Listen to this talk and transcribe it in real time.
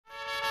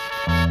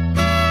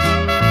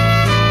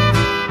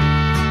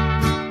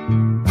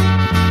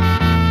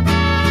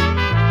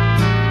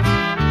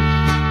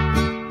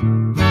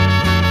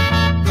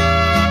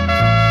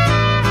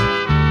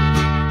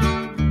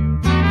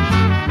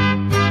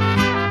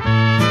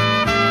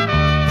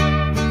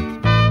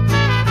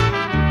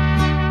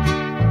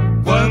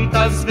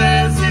Quantas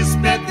vezes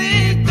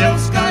pedi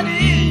teus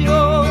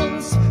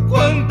carinhos,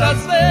 quantas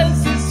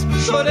vezes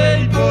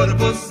chorei por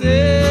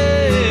você.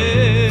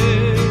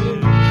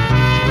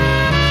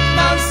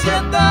 Na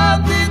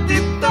ansiedade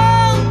de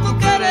tanto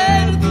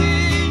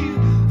querer-te,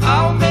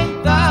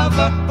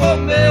 aumentava o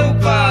meu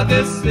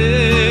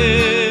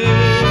padecer.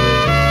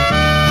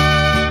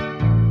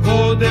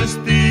 O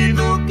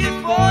destino que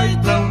foi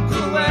tão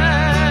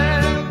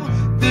cruel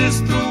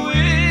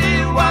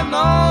destruiu a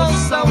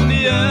nossa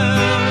união.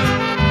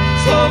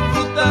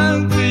 Sofro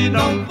tanto e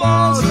não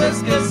posso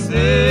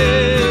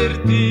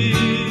esquecer-te.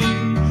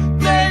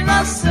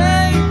 Tenha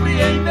sempre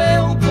em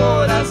meu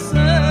coração.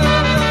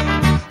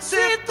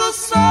 Se tu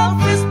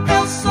sofres,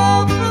 eu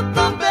sofro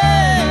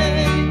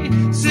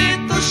também. Se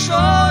tu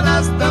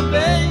choras,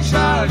 também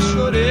já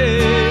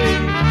chorei.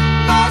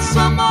 Nosso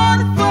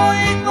amor foi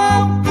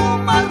igual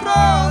uma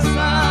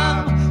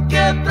rosa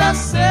que pra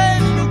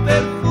sempre o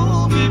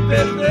perfume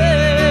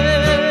perdeu.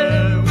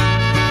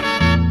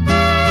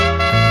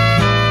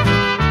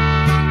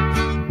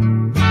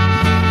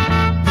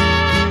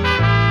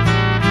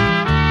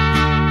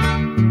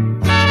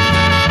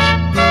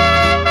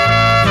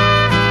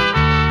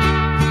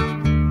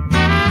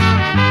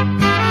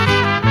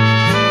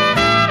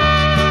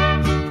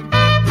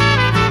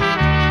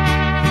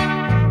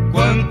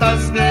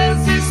 Quantas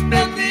vezes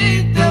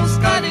pedi teus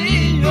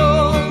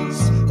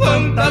carinhos,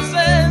 quantas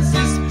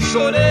vezes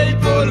chorei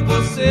por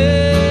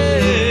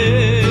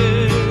você.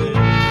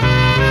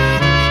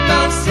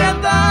 Na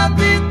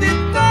ansiedade de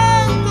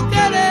tanto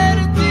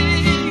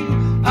querer-te,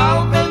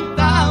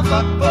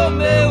 aumentava o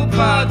meu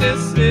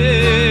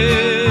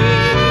padecer.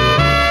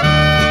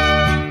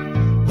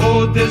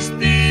 O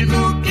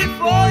destino que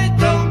foi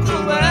tão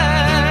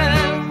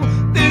cruel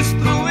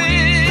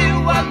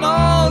destruiu a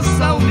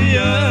nossa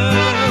união.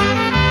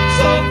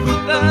 Sofro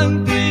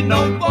tanto e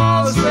não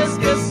posso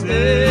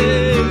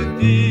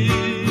esquecer-te.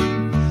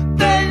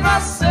 Tenha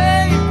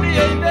sempre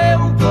em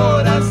meu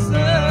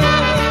coração.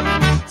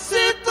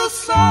 Se tu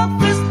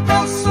sofres,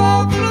 eu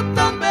sofro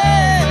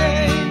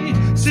também.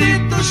 Se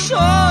tu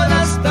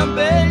choras,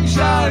 também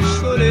já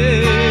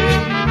chorei.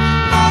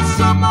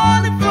 Nosso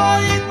amor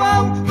foi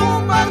igual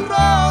uma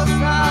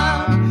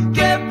rosa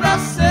que pra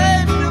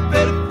sempre o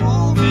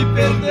perfume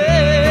perdeu.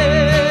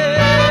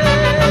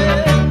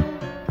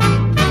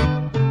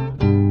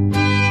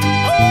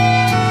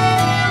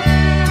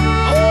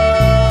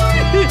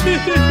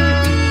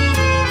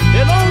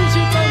 De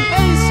longe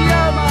também se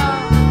ama.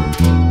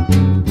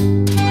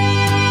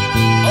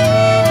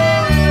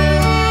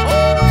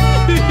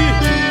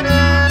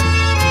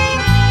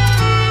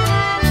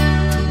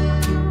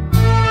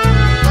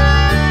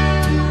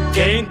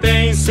 Quem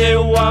tem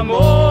seu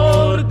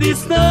amor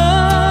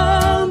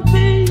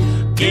distante,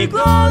 que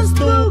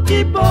gosto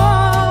que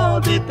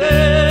pode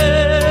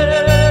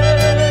ter.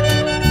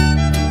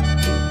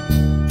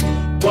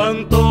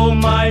 Quanto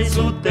mais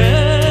o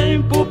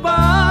tempo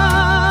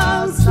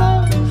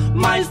passa,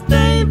 mais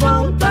tem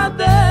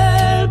vontade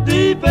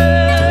de ver.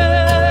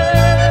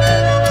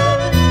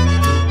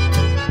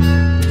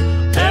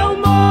 Eu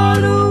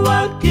moro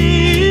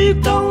aqui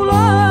tão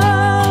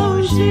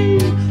longe,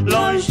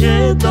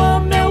 longe do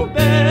meu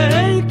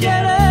bem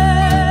querer.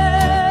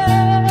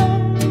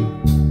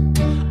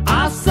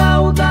 A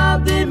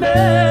saudade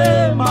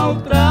me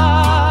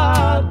maltrata.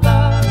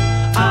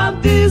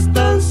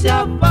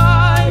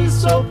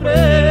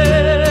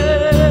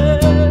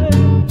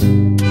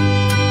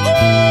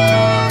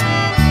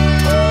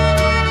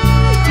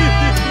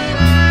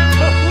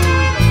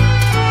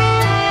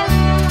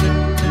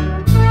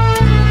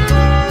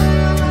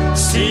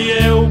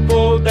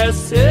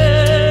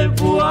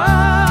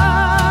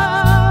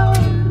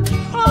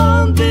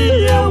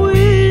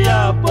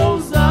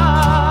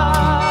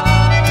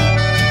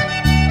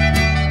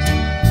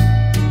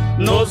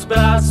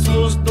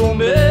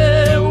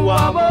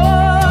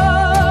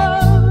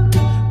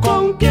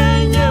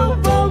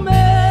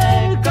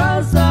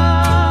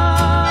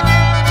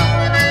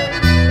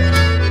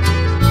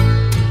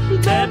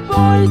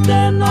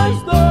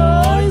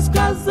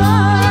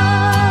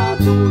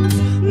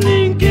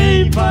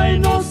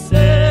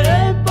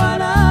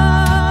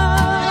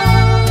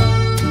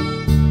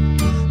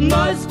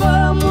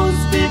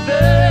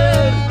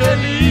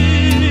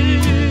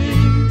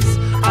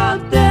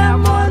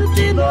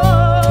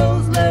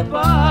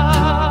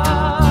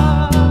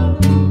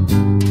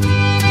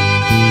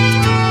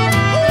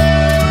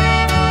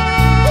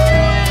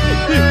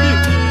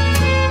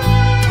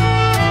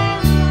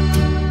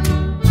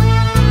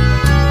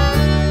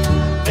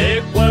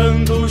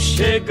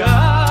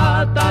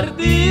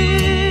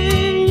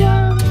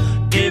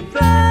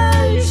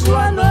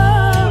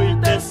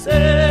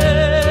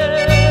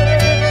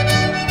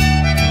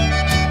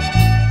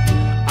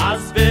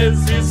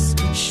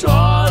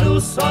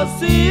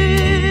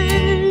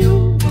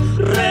 sozinho,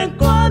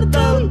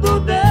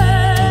 recordando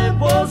de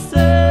você.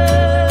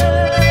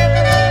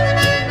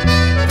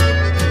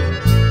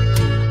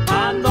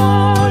 À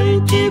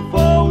noite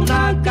vou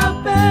na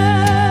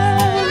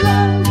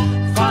capela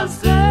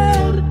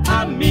fazer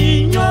a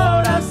minha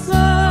oração,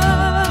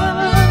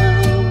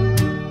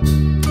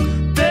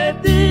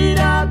 pedir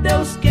a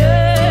Deus que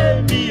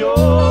me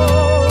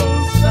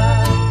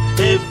ouça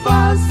e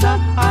faça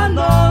a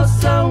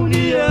nossa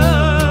união.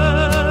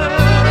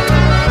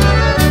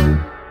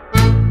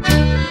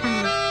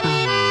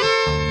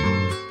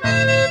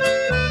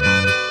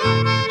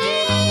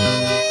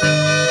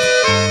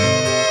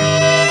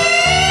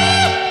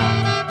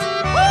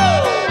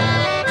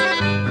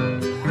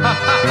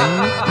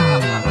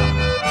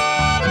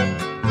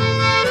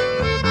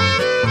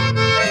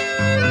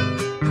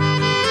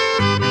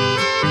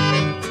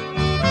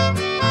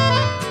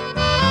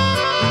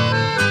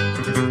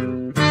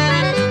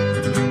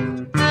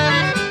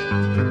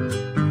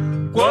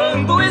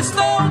 Quando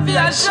estou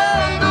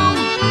viajando,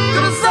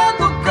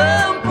 cruzando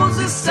campos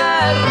e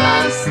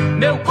serras,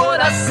 meu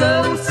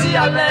coração se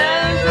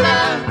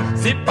alegra.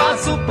 Se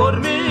passo por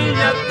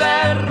minha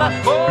terra,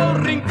 o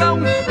rincão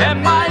é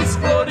mais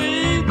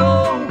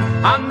florido,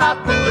 a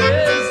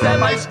natureza é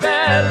mais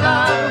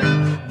bela.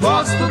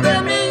 Gosto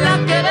de minha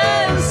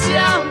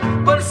querência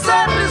por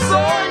ser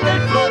risonha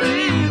e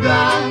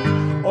florida,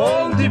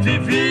 onde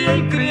vivi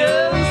em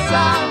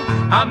criança,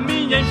 a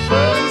minha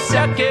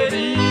infância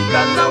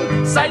querida.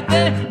 Não sai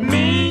de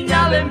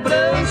minha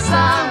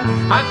lembrança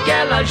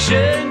aquela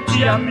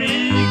gente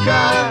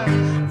amiga.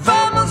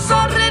 Vamos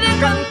sorrir e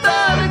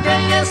cantar,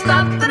 quem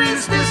está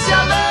triste se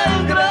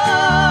alegra.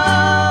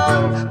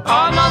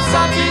 A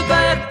nossa vida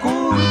é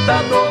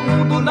curta, do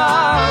mundo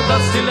nada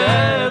se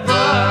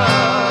leva.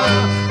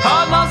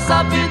 A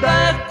nossa vida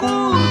é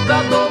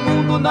curta, do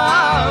mundo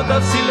nada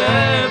se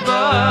leva.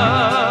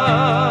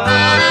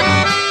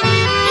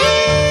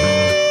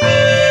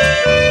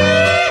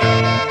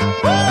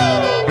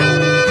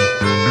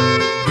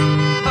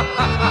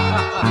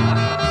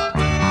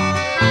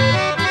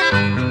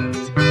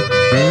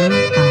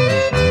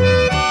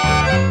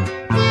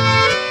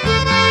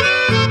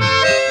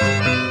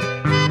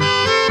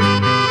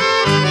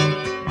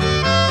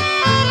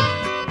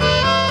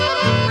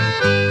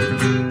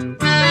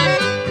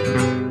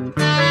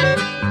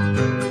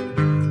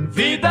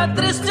 Vida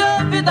triste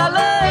ou vida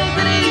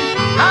alegre,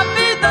 a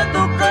vida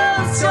do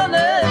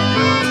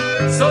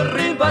cancioneiro,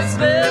 sorrindo às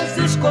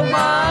vezes com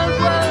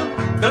água,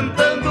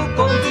 cantando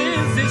com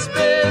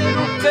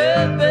desespero,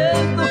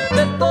 bebendo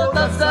de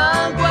todas as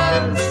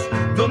águas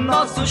do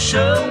nosso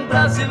chão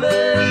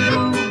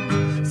brasileiro.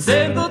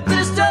 Sendo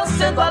triste ou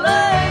sendo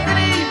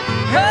alegre,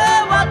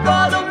 eu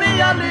adoro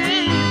minha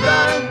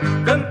lida,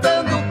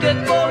 cantando o que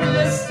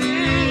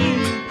conheci,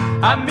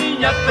 a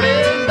minha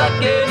prenda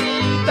querida.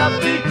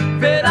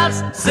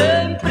 Viverás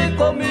sempre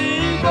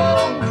comigo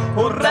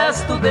o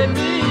resto de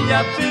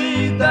minha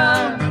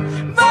vida.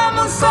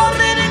 Vamos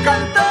sorrir e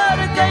cantar,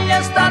 quem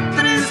está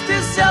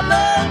triste se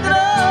alegra.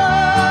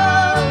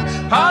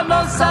 A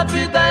nossa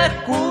vida é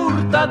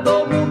curta,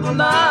 do mundo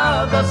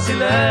nada se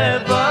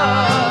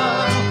leva.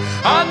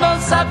 A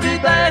nossa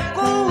vida é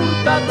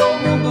curta, do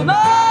mundo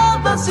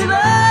nada se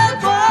leva.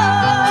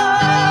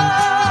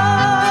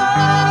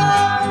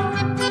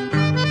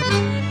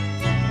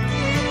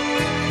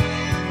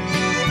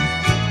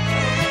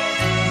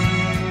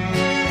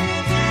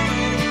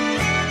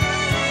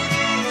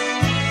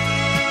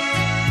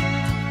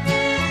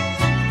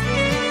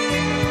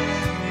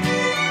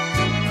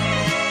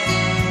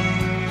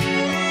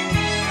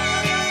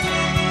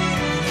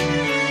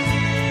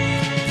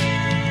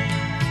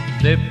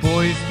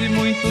 Depois de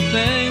muito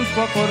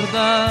tempo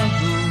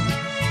acordado,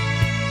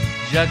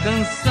 já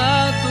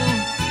cansado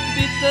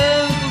de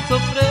tanto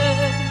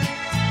sofrer,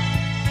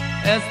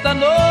 esta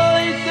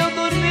noite eu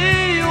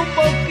dormi um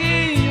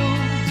pouquinho,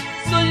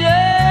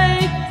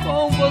 sonhei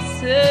com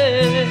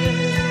você.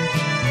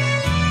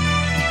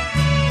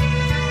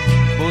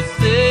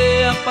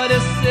 Você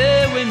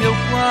apareceu em meu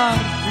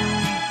quarto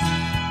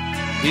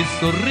e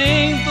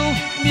sorrindo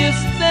me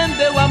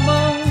estendeu a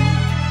mão,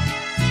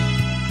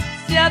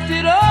 se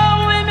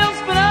atirou em meus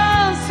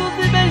braços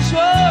e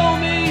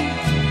beijou-me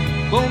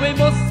com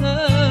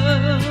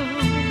emoção.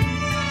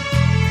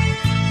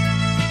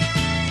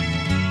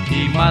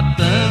 E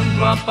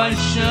matando a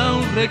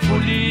paixão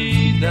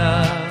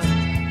recolhida,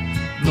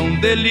 num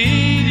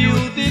delírio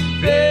de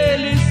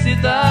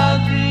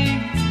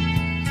felicidade,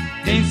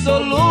 em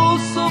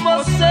soluço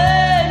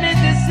você me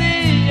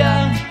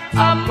dizia: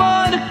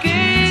 amor,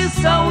 que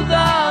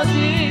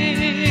saudade.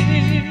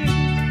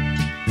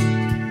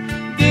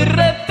 De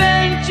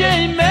repente,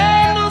 em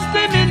menos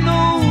de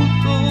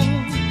minuto,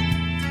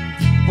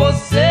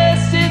 você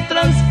se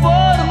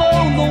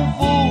transformou num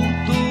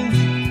vulto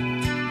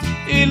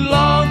e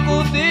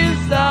logo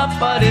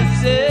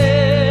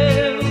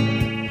desapareceu.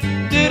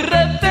 De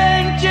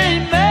repente, em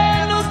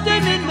menos de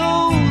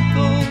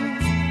minuto,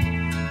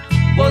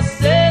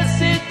 você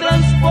se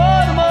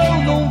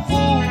transformou num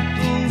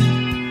vulto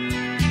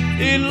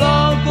e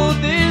logo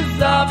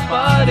desapareceu.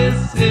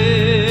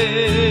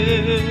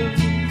 desaparecer.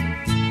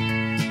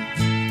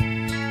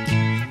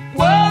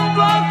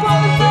 Quando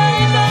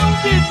acordei não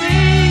te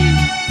vi,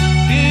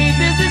 que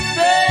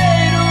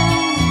desespero.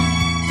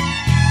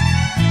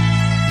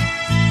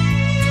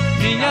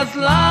 Minhas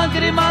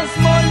lágrimas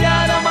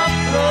molharam a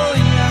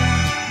fronha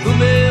do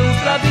meu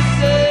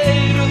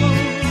travesseiro.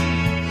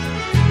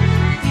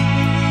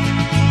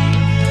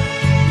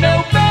 Meu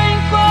bem,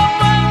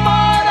 como é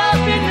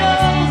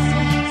maravilhoso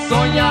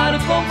sonhar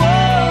com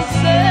você.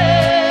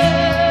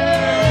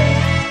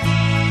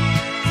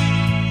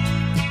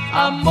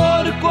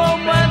 Amor,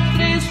 como é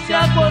triste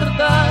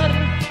acordar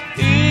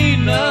e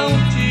não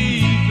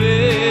te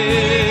ver.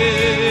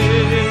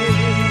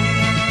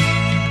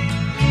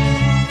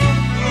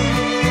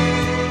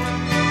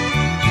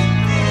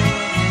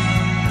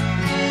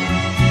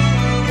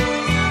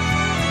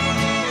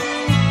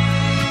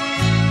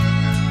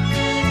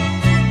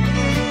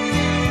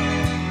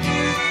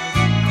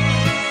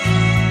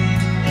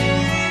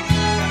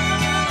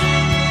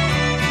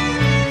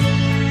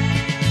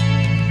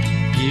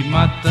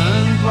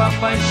 Matando a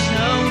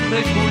paixão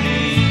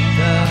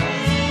recolhida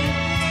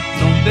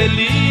num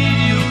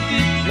delírio de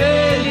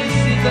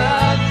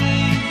felicidade.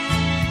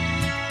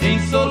 Em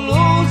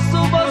soluço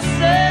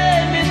você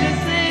me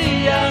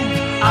dizia: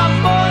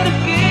 amor,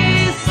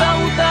 que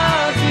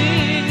saudade.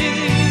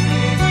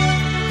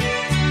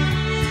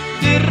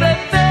 De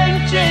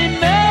repente, em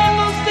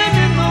menos de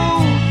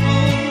minuto,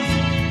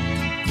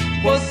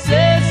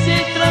 você se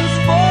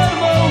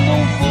transformou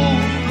num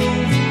vulto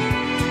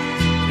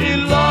e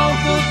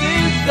logo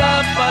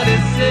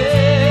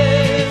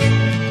desaparecer.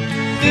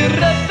 De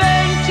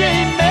repente,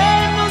 em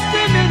menos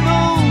de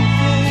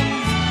minuto,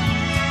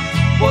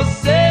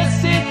 você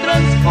se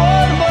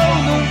transformou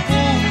num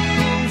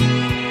culto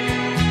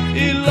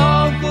e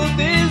logo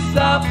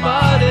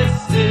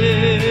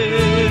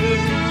desaparecer.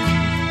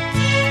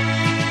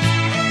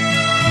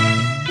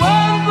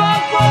 Quando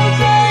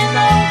acordei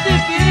não te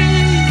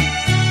vi,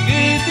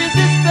 que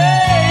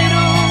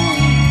desespero.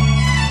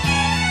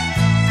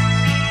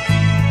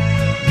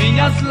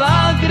 Minhas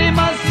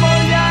lágrimas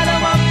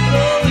molharam a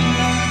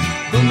fronha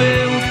do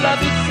meu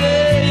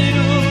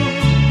travesseiro.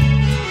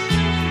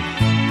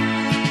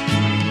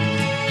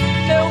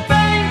 Meu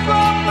bem,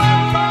 como é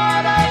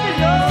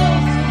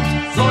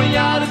maravilhoso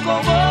sonhar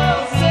com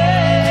você.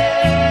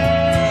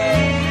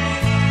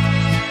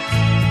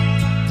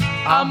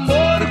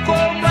 Amor,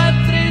 como é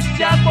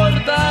triste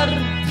acordar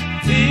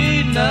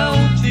e não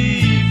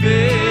te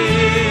ver.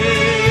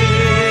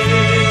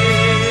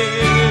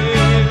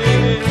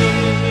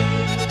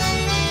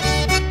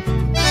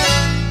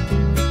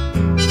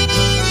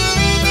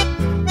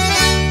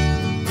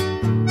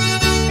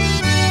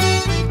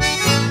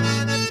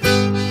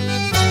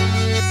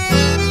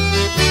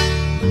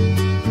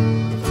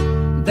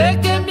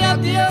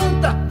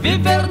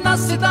 Viver na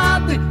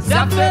cidade, se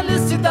a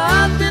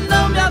felicidade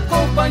não me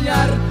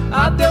acompanhar.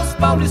 Adeus,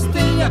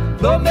 Paulistinha,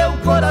 do meu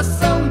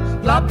coração,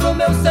 lá pro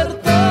meu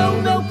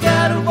sertão eu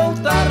quero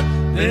voltar.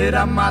 Ver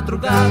a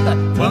madrugada,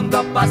 quando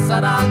a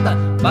passarada,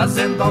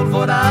 fazendo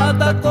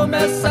alvorada,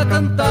 começa a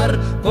cantar.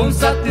 Com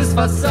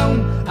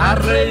satisfação,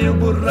 arreio o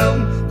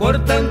burrão,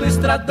 cortando o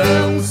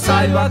estradão,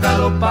 saio a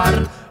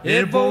galopar.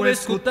 E vou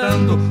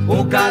escutando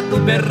o gado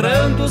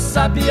berrando,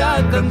 sabiá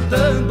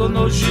cantando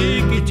no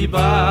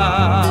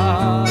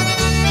Jequitibá.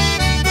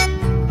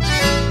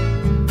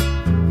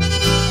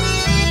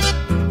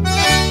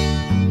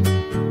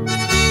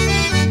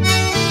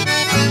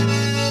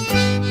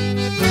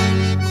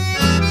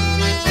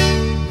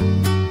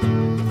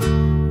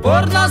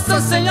 Por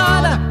Nossa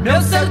Senhora,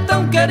 meu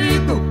sertão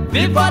querido,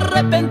 vivo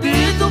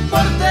arrependido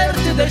por ter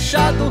te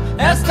deixado.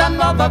 Esta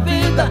nova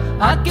vida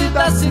aqui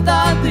da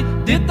cidade,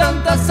 de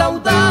tanta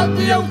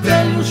saudade eu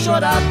tenho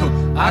chorado.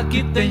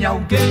 Aqui tem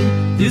alguém,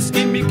 diz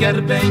que me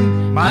quer bem,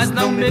 mas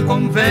não me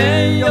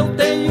convém, eu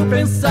tenho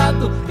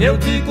pensado. Eu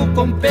digo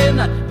com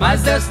pena,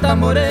 mas esta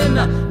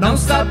morena não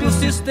sabe o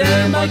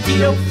sistema que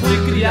eu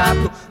fui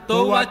criado.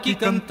 Tô aqui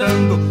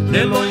cantando,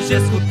 de longe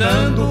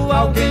escutando,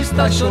 alguém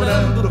está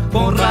chorando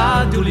com o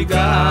rádio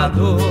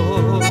ligado.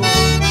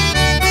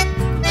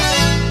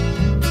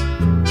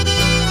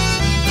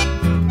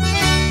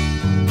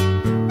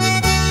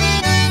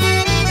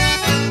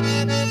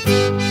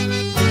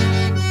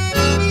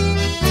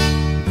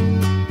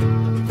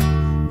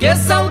 Que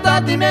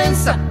saudade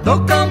imensa do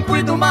campo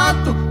e do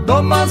mato,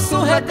 do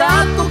manso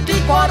regato que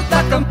corta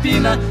a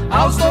campina.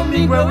 Aos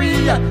domingos eu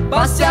ia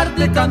passear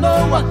de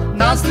canoa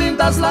nas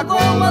lindas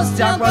lagoas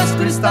de águas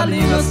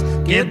cristalinas.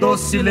 Que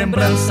doce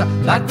lembrança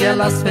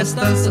daquelas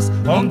festanças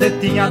onde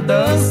tinha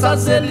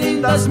danças e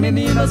lindas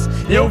meninas.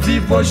 Eu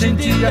vivo hoje em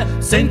dia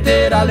sem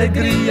ter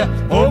alegria,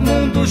 o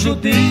mundo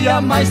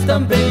judia, mas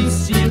também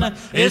ensina.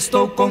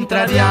 Estou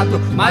contrariado,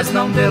 mas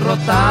não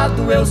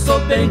derrotado, eu sou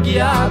bem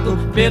guiado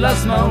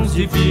pelas mãos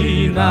divinas.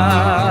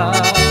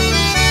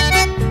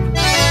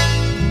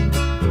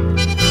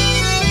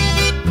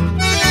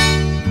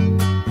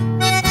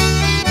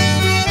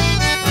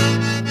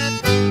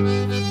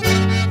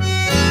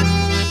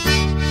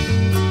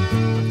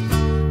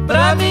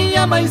 pra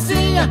minha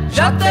mãezinha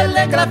já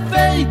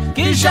telegrafei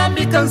que já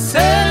me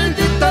cansei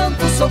de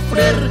tanto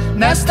sofrer.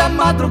 Nesta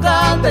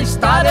madrugada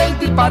estarei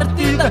de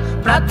partida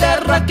pra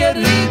terra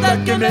querida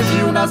que me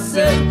viu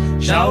nascer.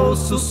 Já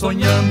ouço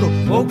sonhando,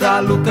 o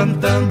galo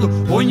cantando,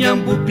 o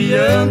nhambo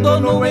piando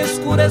no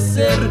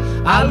escurecer.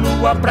 A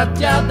lua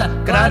prateada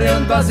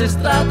clareando as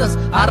estradas,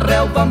 a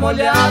relva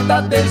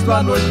molhada desde o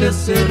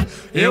anoitecer.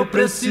 Eu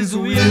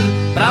preciso ir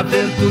pra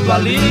ver tudo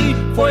ali,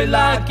 foi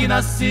lá que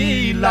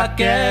nasci, lá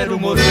quero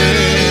morrer.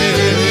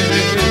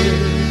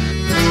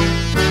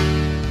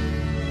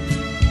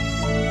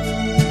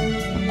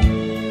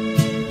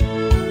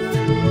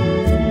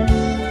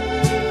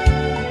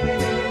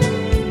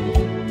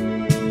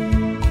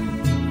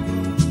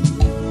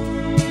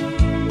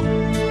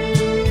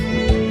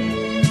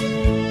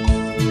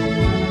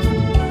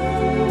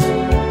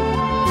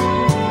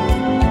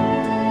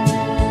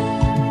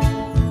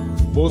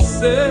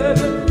 Você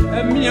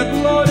é minha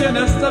glória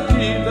nesta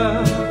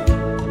vida,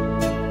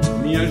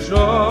 minha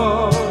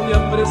joia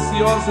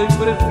preciosa e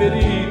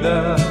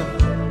preferida,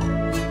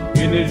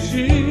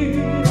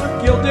 energia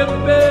que eu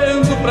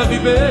dependo pra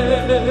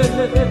viver.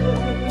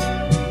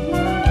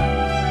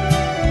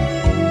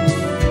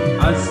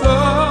 As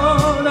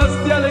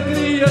horas de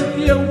alegria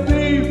que eu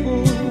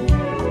vivo,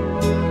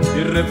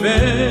 de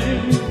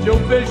repente eu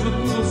vejo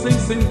tudo sem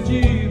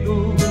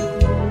sentido.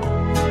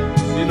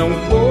 Se não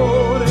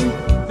forem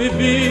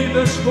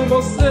vividas com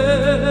você,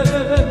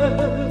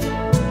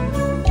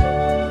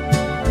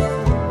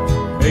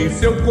 em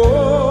seu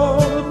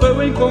corpo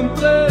eu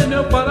encontrei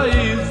meu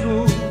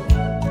paraíso.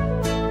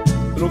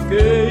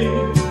 Troquei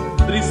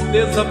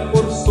tristeza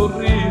por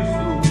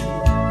sorriso,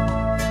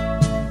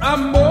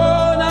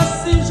 amor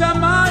assim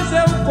jamais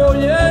eu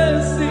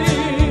conheci.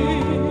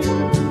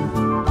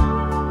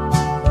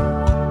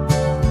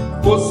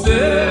 Você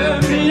é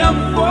minha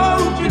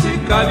fonte de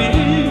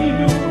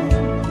carinho,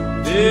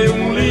 de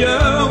um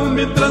leão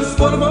me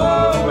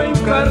transformou em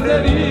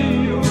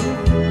carneirinho.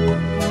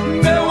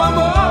 Meu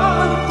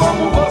amor,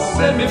 como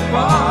você me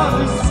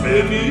faz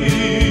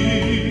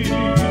feliz.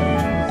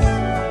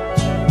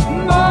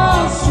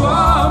 Nosso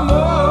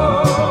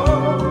amor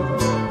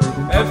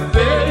é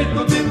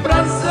feito de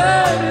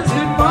prazeres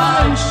e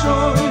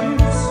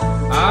paixões.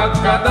 A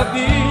cada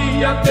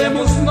dia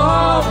temos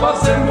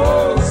novas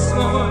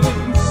emoções.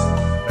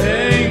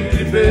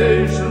 Entre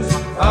beijos,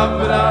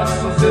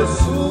 abraços e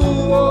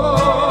suor,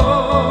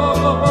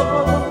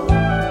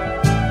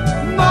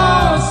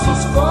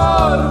 nossos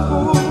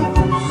corpos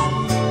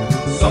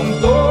são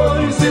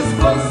dois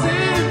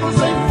explosivos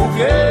em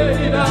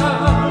fogueira.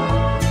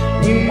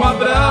 Um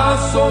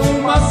abraço ou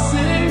uma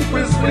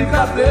simples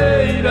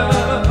brincadeira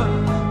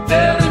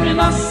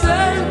termina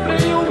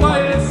sempre em uma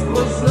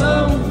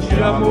explosão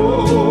de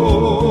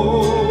amor.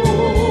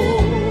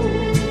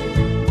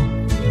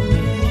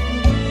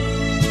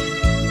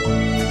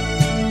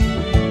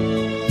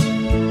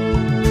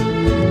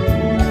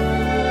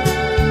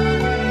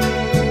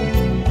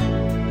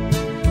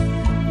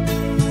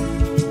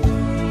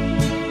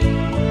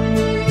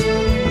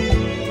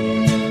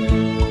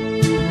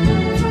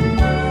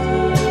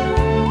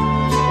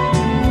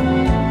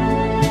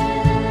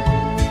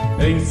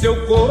 Em seu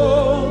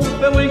corpo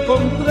eu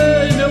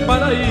encontrei meu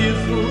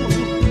paraíso.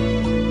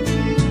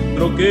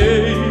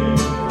 Troquei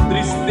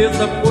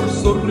tristeza por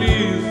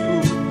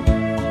sorriso,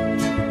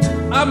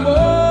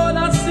 amor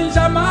assim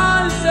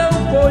jamais eu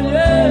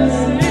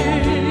conheci.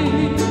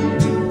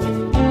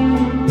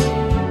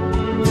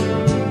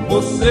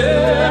 Você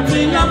é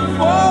minha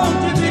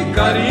fonte de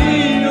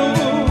carinho,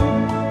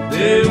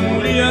 de um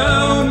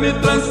leão me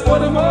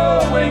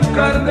transformou em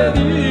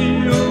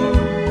carneirinho.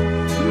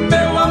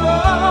 Meu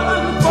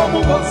amor,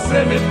 como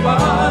você me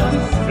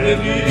faz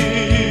feliz.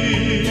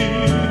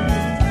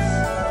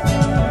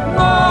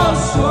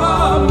 Nosso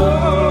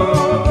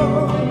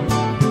amor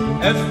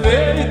é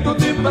feito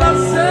de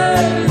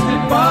prazeres e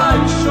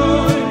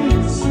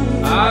paixões.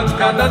 A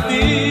cada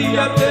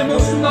dia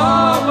temos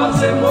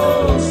novas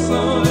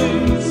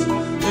emoções.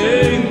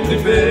 Entre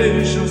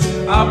beijos,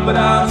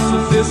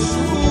 abraços e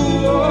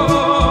suor,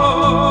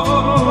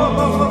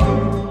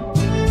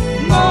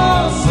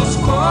 nossos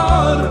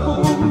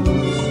corpos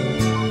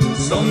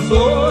são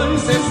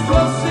dois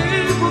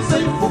explosivos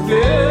em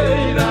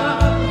fogueira.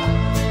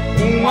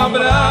 Um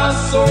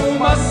abraço ou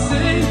uma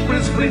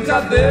simples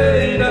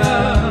brincadeira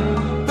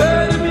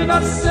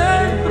termina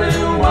sempre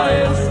em uma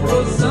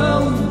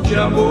explosão de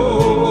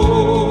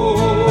amor.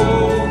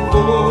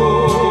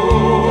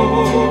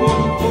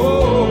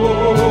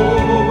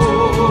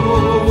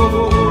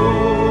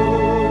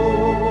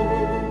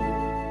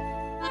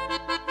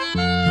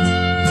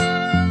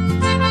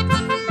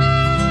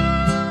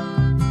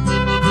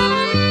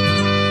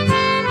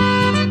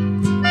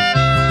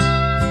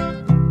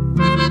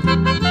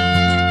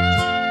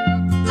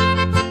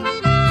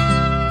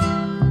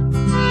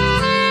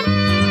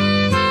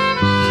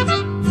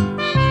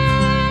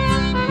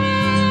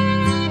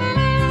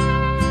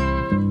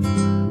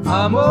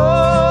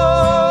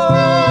 Amor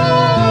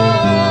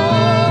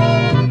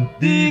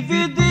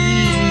dividido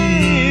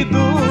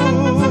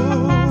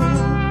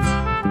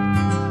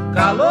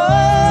calor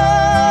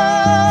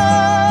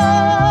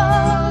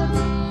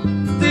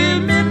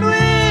diminuído.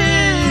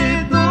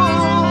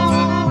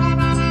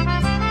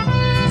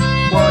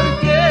 Por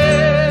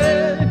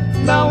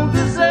que não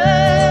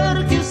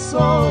dizer que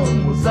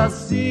somos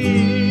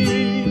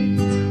assim?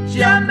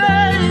 Te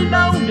amei,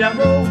 não me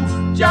amou,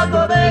 te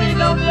adorei,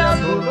 não me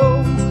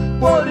adorou,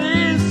 por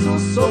isso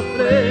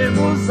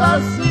sofremos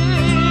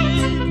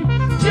assim.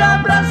 Te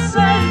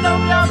abracei, não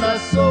me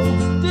abraçou,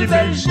 te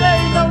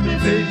beijei, não me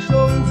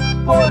beijou,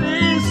 por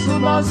isso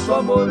nosso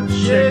amor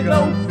chega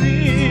ao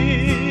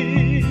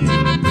fim.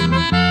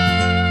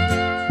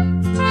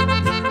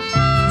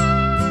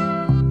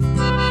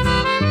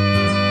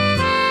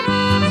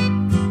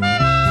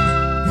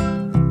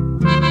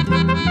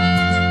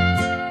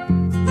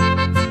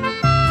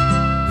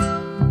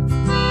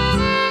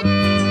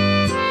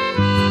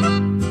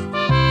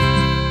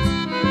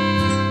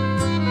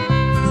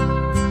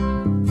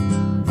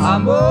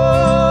 Amor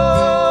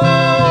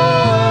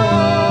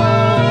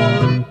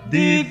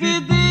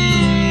dividido,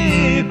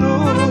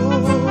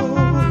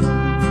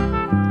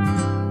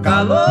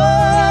 calor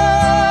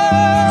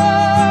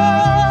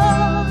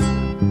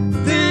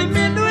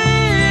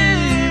diminuído.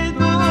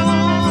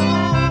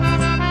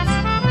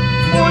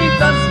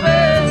 Muitas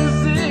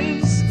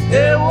vezes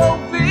eu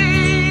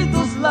ouvi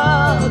dos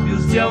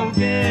lábios de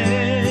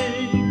alguém: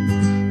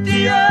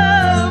 te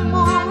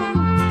amo,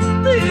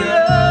 te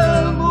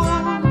amo,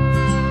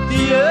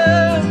 te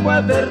amo,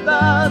 é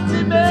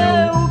verdade,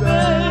 meu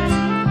bem.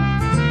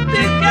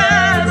 Te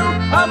quero,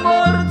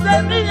 amor de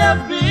minha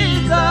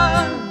vida.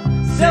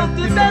 Se eu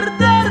te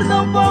perder,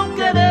 não vou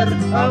querer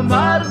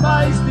amar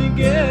mais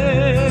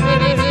ninguém.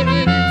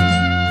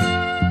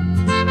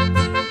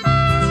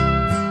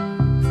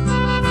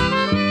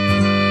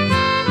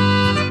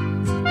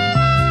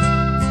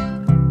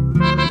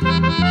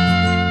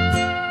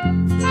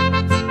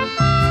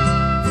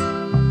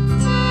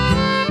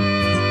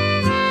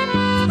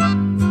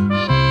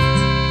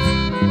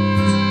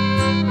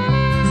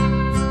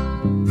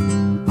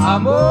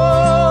 Amor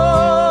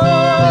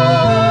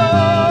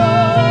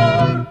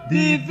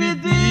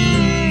dividido,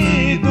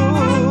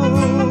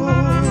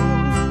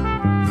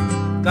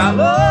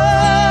 calor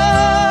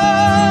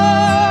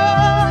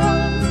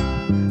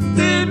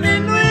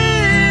diminuído.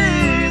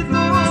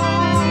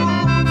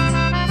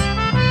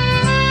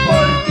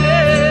 Por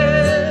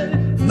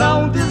que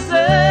não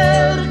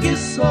dizer que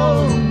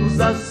somos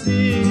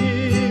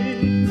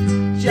assim?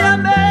 Te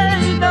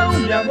amei, não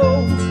me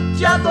amou,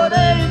 te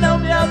adorei, não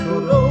me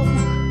adorou,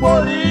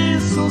 por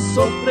isso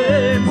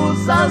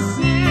sofremos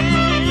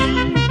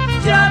assim.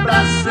 Te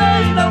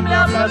abracei, não me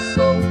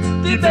abraçou,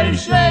 te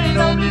beijei,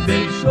 não me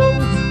beijou,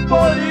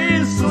 por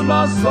isso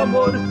nosso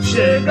amor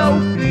chega ao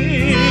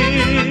fim.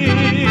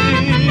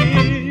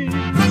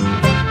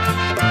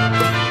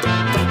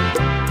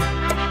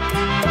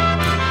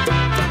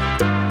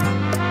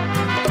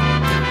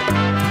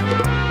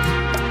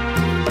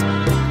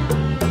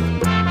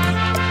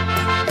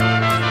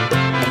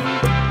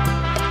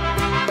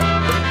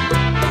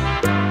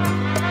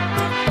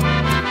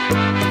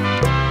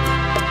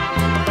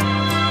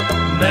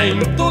 Nem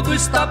tudo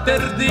está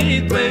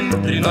perdido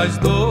entre nós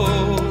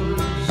dois.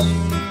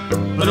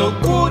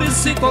 Procure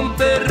se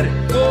conter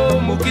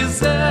como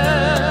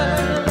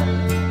quiser.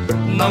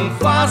 Não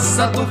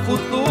faça do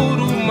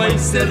futuro uma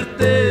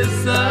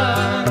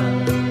incerteza.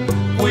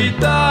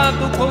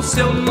 Cuidado com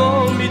seu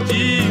nome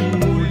de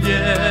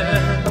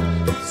mulher.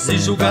 Se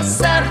julga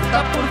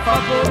certa, por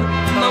favor,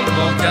 não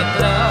volte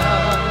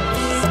atrás.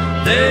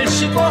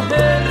 Deixe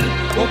correr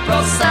o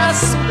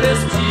processo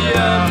deste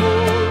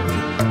amor.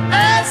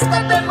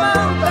 Esta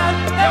demanda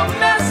eu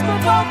mesmo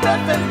vou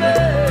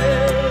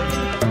defender.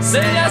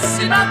 Sem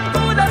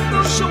assinatura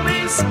do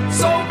juiz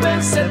sou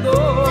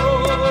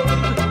vencedor.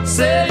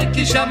 Sei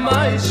que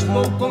jamais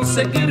vou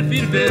conseguir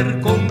viver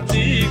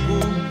contigo,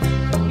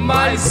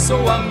 mas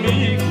sou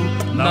amigo,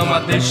 não a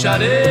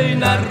deixarei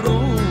na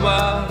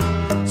rua.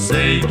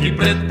 Sei que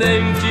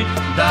pretende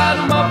dar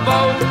uma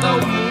volta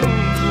ao mundo.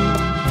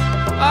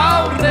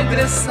 Ao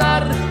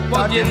regressar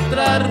pode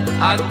entrar,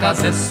 a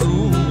casa é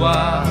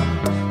sua.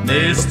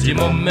 Neste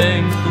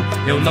momento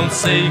eu não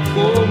sei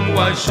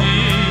como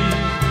agir.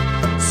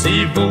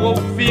 Se vou ou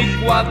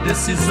fico, a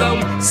decisão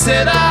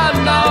será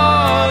na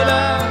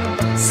hora.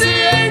 Se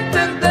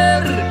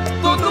entender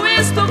tudo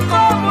isto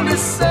como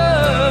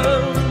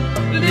lição,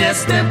 lhe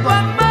estendo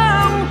a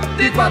mão,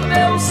 digo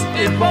adeus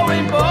e vou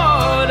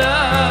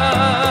embora.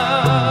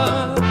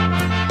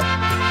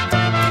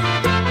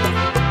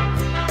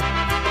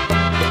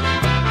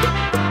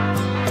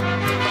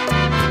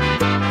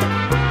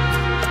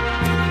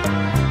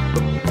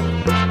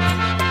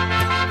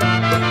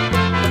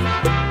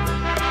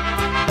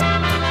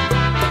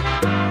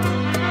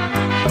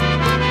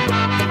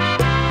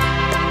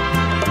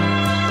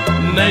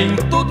 Nem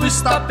tudo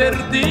está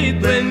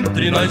perdido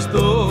entre nós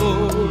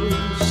dois.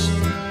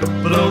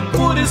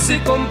 Procure se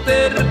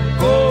conter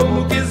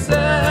como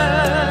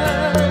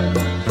quiser.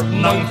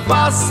 Não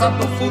faça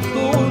do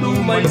futuro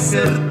uma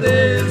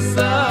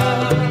incerteza.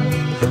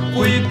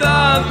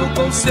 Cuidado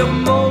com seu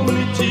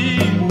nome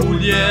de mulher.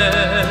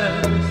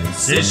 mulher.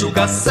 Se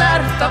julga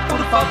certa, por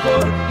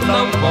favor,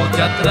 não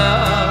volte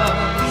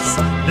atrás.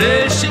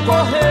 Deixe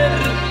correr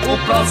o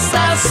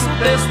processo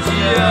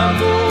deste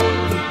amor.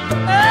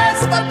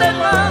 Esta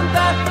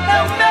demanda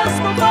eu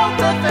mesmo vou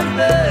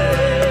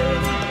defender.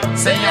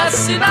 Sem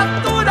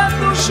assinatura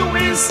do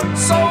juiz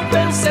sou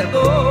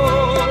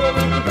vencedor.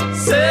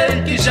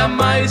 Sei que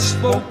jamais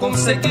vou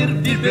conseguir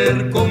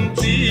viver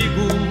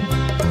contigo,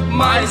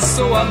 mas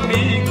sou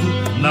amigo,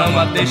 não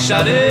a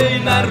deixarei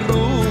na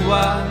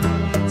rua.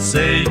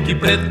 Sei que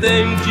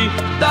pretende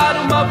dar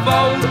uma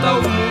volta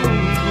ao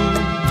mundo.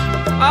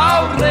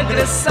 Ao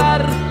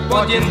regressar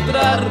pode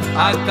entrar,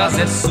 a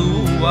casa é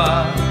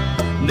sua.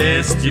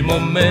 Neste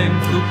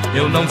momento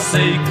eu não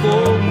sei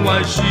como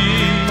agir.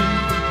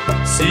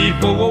 Se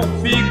vou ou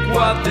fico,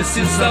 a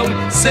decisão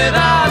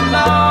será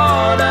na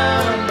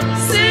hora.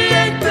 Se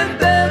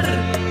entender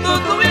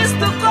tudo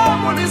isto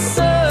como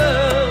lição,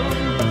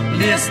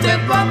 lhe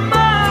estendo a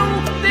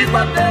mão, digo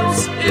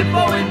adeus e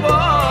vou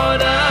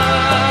embora.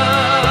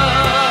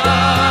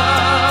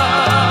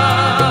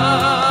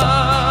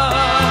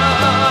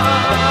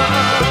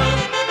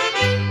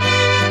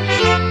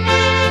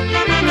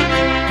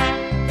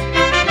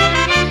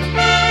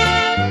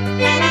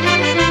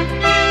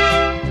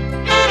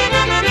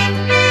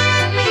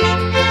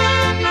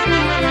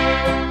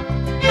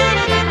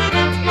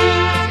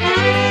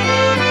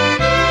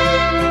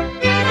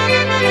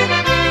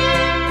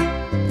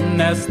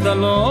 Nesta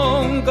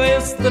longa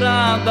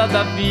estrada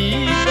da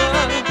vida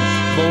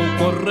vou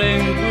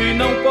correndo e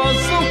não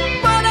posso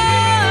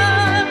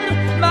parar,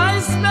 na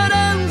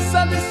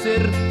esperança de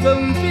ser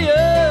campeão,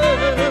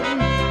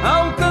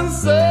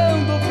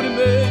 alcançando o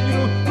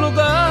primeiro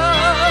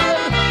lugar.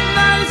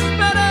 Na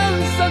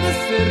esperança de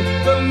ser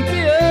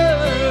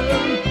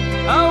campeão,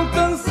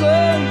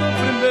 alcançando o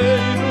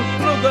primeiro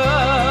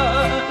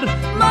lugar.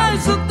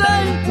 Mas o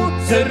tempo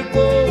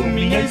cercou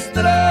minha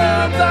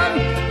estrada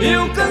e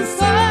o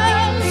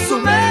cansaço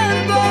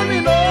me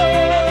dominou.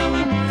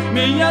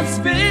 Minhas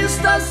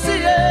vistas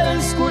se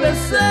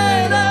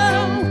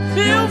escureceram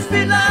e o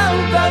final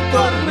da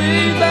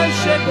corrida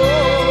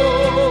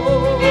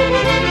chegou.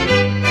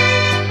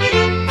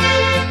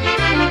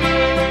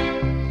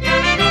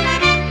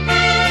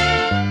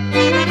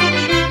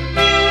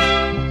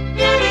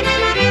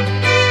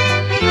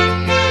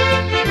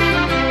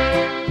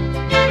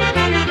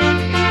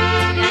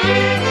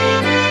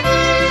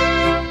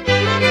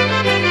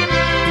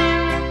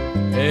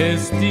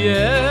 Este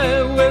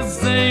é o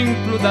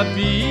exemplo da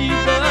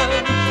vida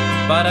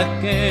para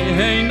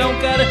quem não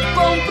quer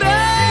compreender.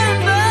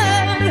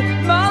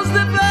 Nós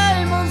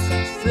devemos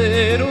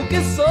ser o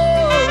que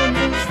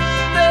somos,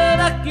 ter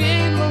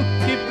aquilo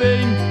que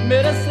bem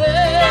merecer.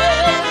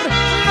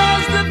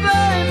 Nós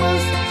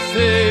devemos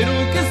ser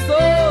o que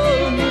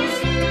somos,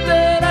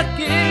 ter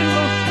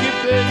aquilo que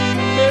bem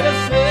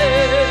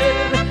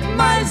merecer.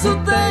 Mas o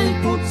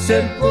tempo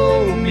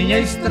cercou minha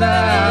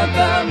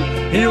estrada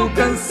e o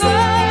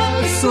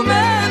cansaço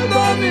me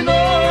dominou.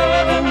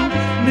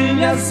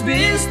 Minhas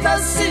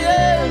vistas se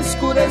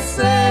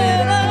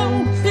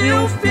escureceram e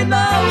o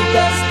final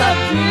desta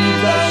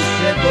vida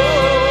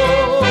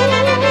chegou.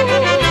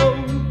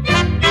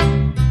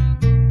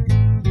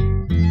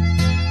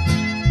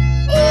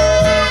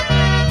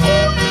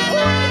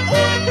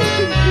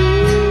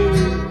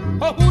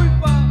 Oh,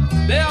 Ruiva,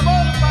 dê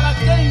amor para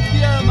quem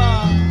te ama.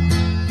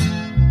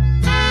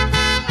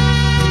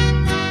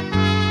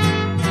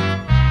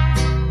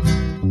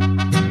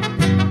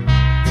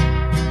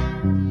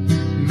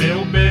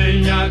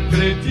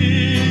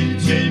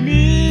 Acredite em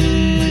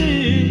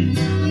mim,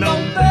 não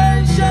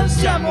deixe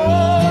esse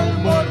amor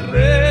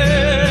morrer.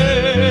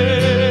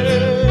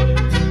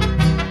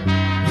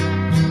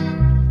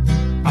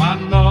 A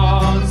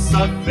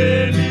nossa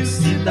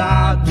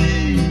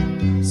felicidade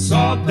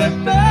só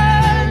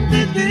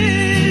depende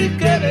de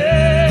querer.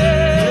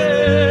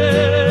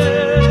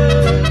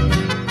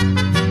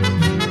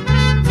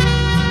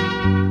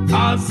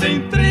 As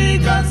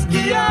intrigas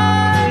que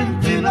há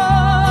entre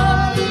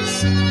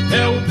nós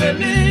é o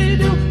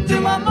delírio de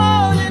um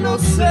amor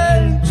inocente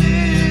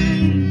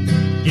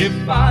que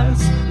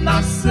faz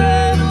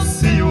nascer o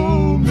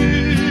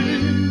ciúme.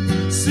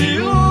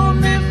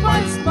 Ciúme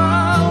faz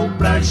mal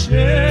pra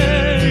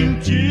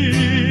gente.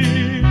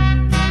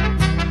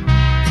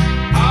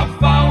 A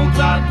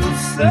falta dos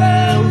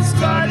seus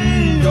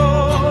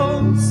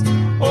carinhos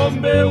o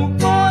meu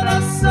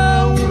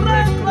coração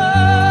reclama.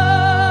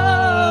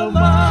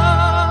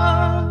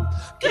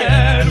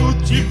 Quero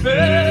te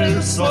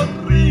ver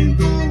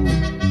sorrindo,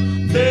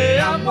 dê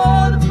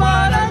amor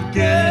para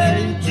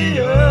quem te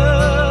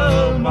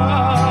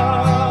ama.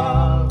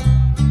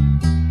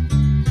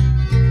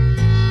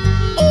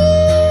 Oh,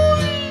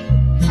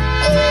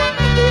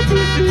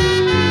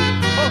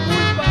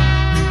 Ruiva,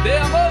 dê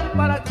amor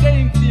para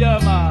quem te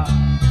ama.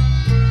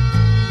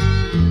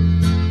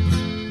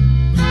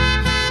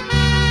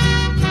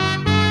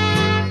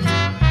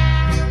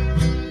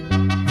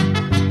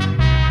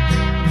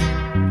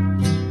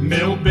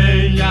 Meu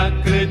bem,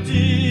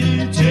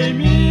 acredite em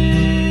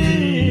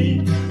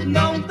mim,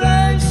 não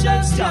deixe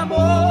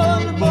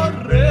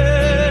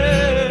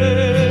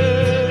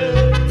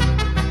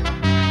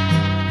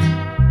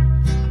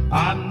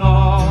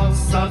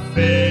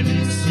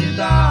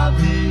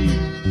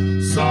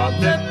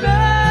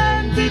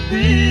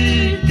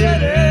me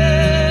querer.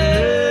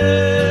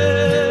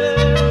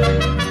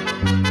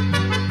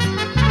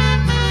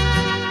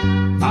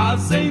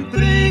 As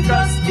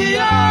intrigas que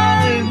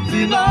há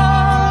entre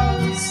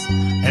nós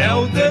é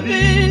o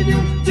delírio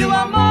de um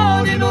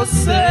amor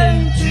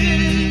inocente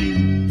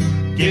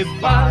que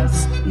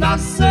faz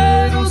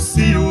nascer o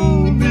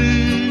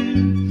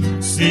ciúme.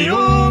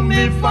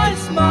 Ciúme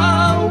faz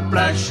mal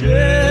pra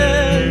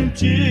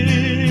gente.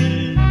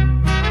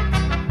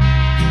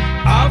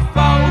 A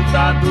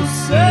falta dos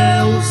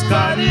seus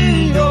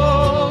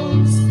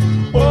carinhos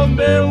o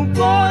meu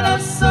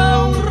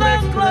coração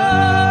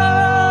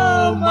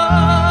reclama.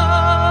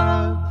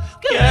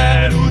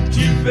 Quero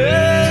te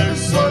ver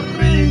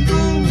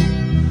sorrindo,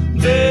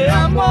 dê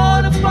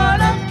amor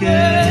para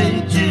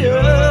quem te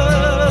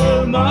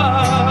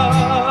ama.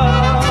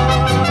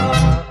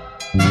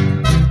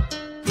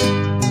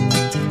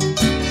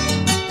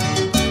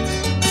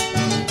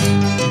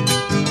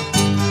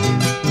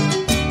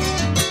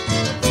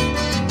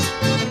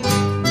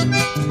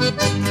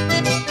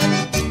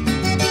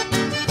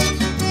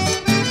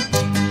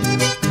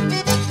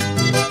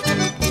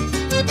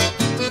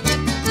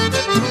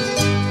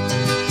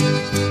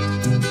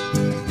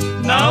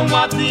 Não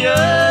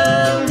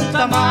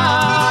adianta mais.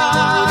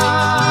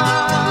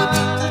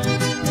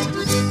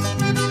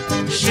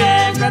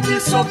 Chega de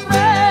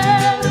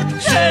sofrer,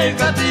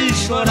 chega de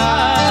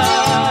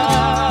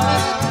chorar.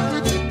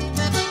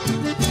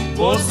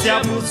 Você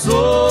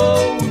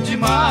abusou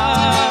demais.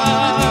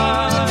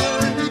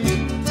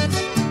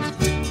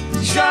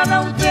 Já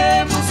não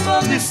temos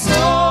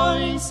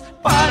condições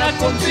para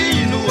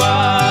continuar.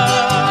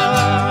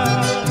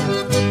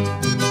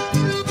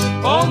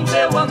 Onde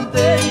eu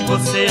andei,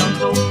 você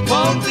andou.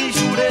 Onde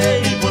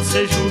jurei,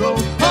 você jurou.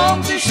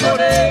 Onde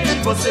chorei,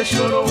 você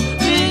chorou.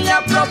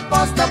 Minha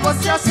proposta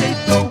você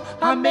aceitou.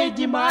 Amei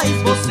demais,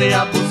 você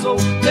abusou.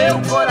 Meu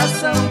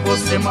coração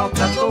você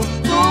maltratou.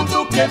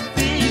 Tudo que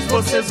fiz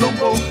você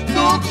zombou.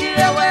 Do que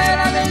eu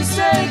era nem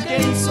sei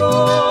quem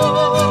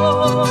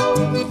sou.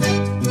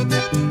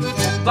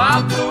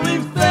 Vá pro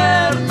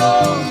inferno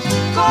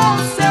com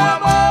seu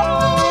amor.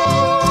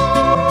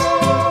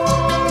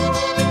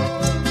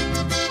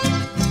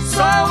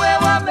 Só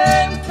eu amei.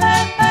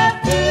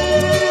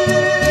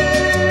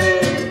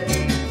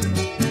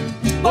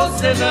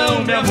 Você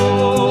não me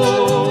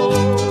amou.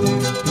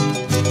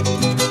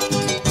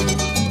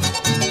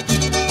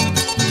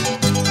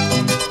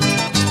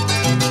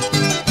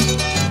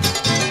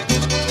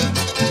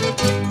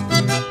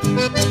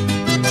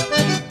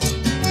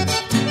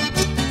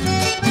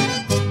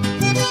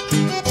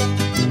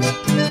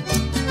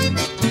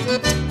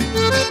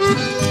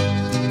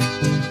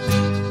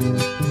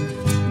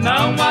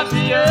 Não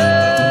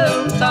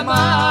adianta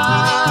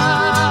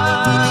mais.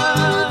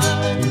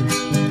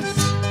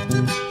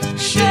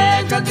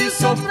 Chega de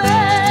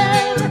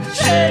sofrer,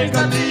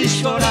 chega de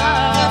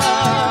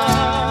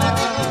chorar.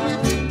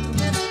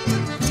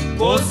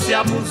 Você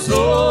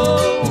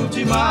abusou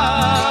demais.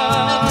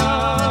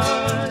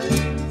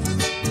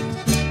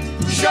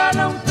 Já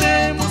não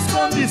temos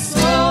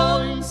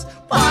condições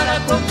para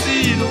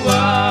continuar.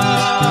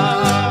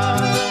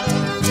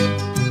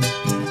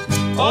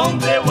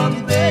 Onde eu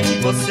andei,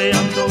 você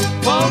andou.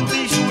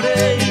 Onde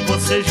jurei,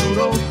 você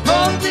jurou.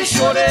 Onde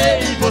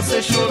chorei,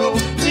 você chorou.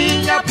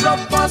 Minha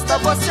proposta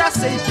você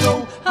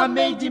aceitou.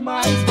 Amei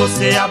demais,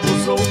 você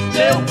abusou.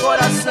 Meu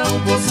coração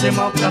você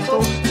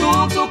maltratou.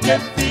 Tudo que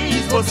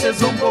fiz você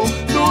zombou.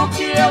 Do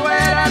que eu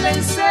era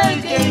nem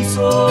sei quem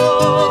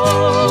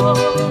sou.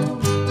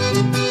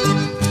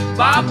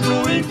 Vá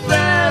pro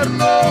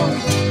inferno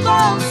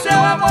com seu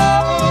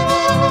amor.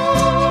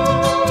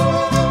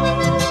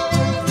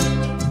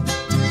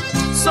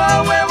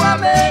 Só eu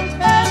amei.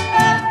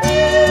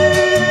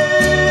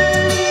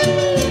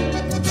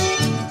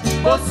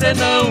 Você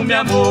não me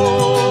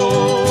amou.